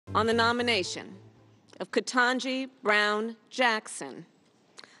on the nomination of Ketanji Brown Jackson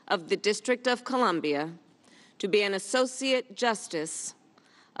of the District of Columbia to be an Associate Justice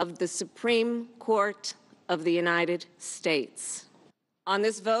of the Supreme Court of the United States. On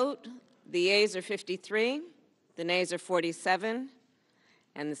this vote, the yeas are 53, the nays are 47,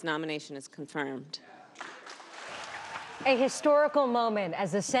 and this nomination is confirmed. A historical moment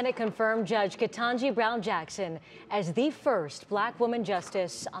as the Senate confirmed Judge Ketanji Brown Jackson as the first black woman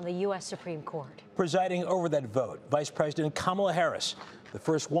justice on the U.S. Supreme Court. Presiding over that vote, Vice President Kamala Harris, the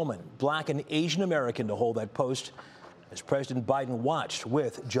first woman, black and Asian American, to hold that post, as President Biden watched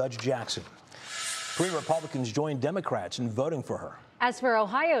with Judge Jackson. 3 Republicans joined Democrats in voting for her. As for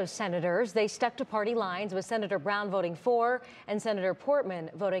Ohio's senators, they stuck to party lines, with Senator Brown voting for and Senator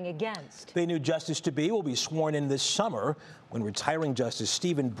Portman voting against. The new justice-to-be will be sworn in this summer when retiring Justice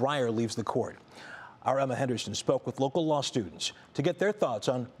Stephen Breyer leaves the court. Our Emma Henderson spoke with local law students to get their thoughts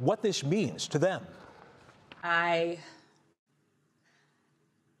on what this means to them. I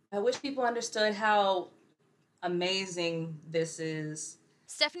wish people understood how amazing this is.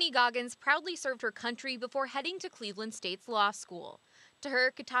 Stephanie Goggans proudly served her country before heading to Cleveland State's law school. To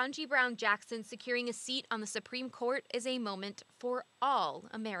her, Ketanji Brown Jackson securing a seat on the Supreme Court is a moment for all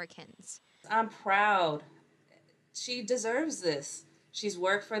Americans. I'm proud. She deserves this. She's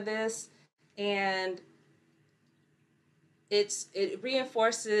worked for this, and it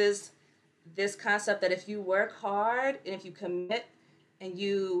reinforces this concept that if you work hard and if you commit and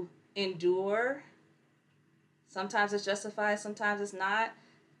you endure, sometimes it's justified, sometimes it's not,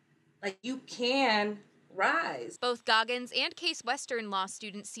 like, you can rise. Both Goggans and Case Western law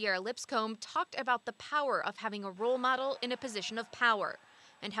student Sierra Lipscomb talked about the power of having a role model in a position of power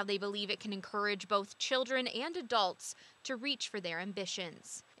and how they believe it can encourage both children and adults to reach for their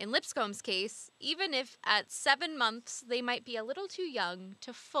ambitions. In Lipscomb's case, even if at 7 months they might be a little too young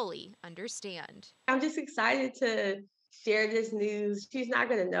to fully understand. I'm just excited to share this news. She's not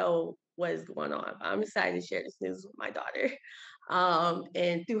going to know what is going on. I'm excited to share this news with my daughter.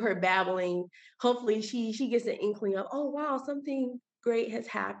 And through her babbling, hopefully she gets an inkling of, oh, wow, something great has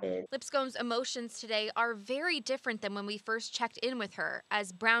happened. Lipscomb's emotions today are very different than when we first checked in with her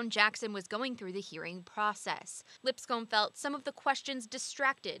as Brown Jackson was going through the hearing process. Lipscomb felt some of the questions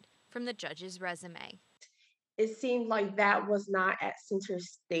distracted from the judge's resume. It seemed like that was not at center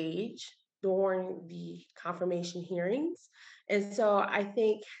stage during the confirmation hearings. And so I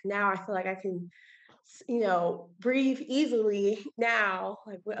think now I feel like I can, breathe easily now,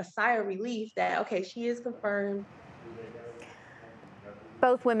 like with a sigh of relief that, okay, she is confirmed.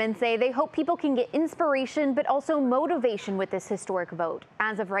 Both women say they hope people can get inspiration but also motivation with this historic vote.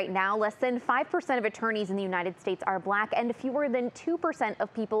 As of right now, less than 5% of attorneys in the United States are black, and fewer than 2%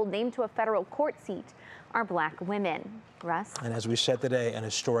 of people named to a federal court seat are black women. Russ? And as we said today, an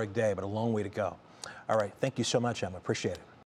historic day, but a long way to go. All right. Thank you so much, Emma. Appreciate it.